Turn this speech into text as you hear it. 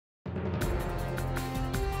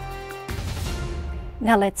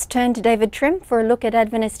Now let's turn to David Trim for a look at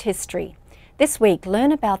Adventist history. This week,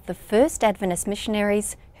 learn about the first Adventist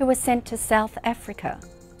missionaries who were sent to South Africa.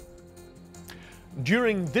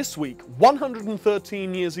 During this week,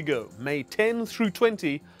 113 years ago, May 10 through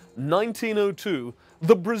 20, 1902,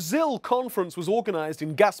 the Brazil Conference was organized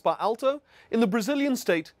in Gaspar Alto in the Brazilian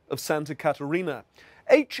state of Santa Catarina.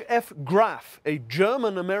 H.F. Graff, a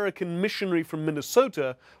German-American missionary from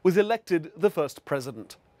Minnesota, was elected the first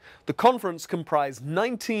president. The conference comprised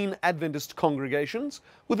 19 Adventist congregations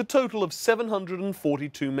with a total of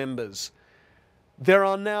 742 members. There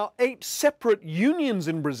are now 8 separate unions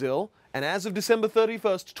in Brazil, and as of December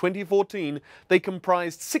 31st, 2014, they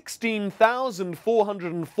comprised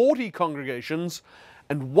 16,440 congregations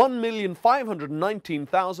and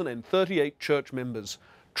 1,519,038 church members.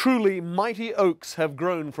 Truly mighty oaks have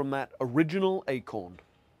grown from that original acorn.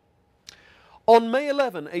 On May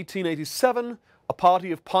 11, 1887, a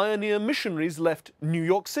party of pioneer missionaries left New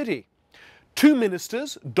York City. 2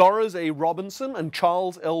 ministers, Doris A. Robinson and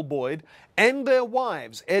Charles L. Boyd, and their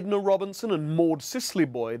wives, Edna Robinson and Maud Sisley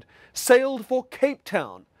Boyd, sailed for Cape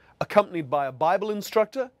Town, accompanied by a Bible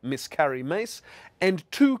instructor, Miss Carrie Mace, and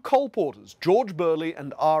 2 colporteurs, George Burley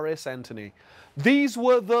and R.S. Anthony. These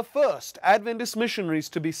were the first Adventist missionaries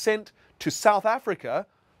to be sent to South Africa,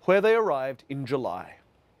 where they arrived in July.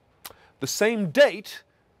 The same date,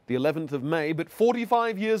 the 11th of May, but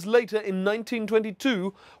 45 years later in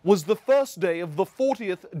 1922, was the first day of the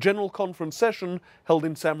 40th General Conference session held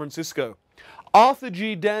in San Francisco. Arthur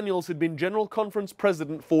G. Daniels had been General Conference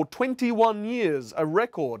President for 21 years, a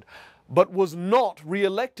record, but was not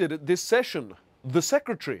re-elected at this session. The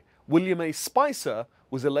Secretary, William A. Spicer,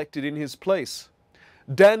 was elected in his place.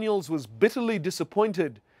 Daniels was bitterly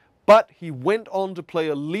disappointed, but he went on to play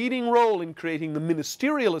a leading role in creating the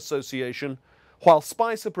Ministerial Association, while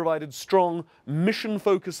Spicer provided strong,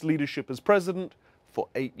 mission-focused leadership as president for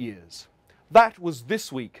 8 years. That was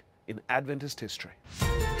this week in Adventist history.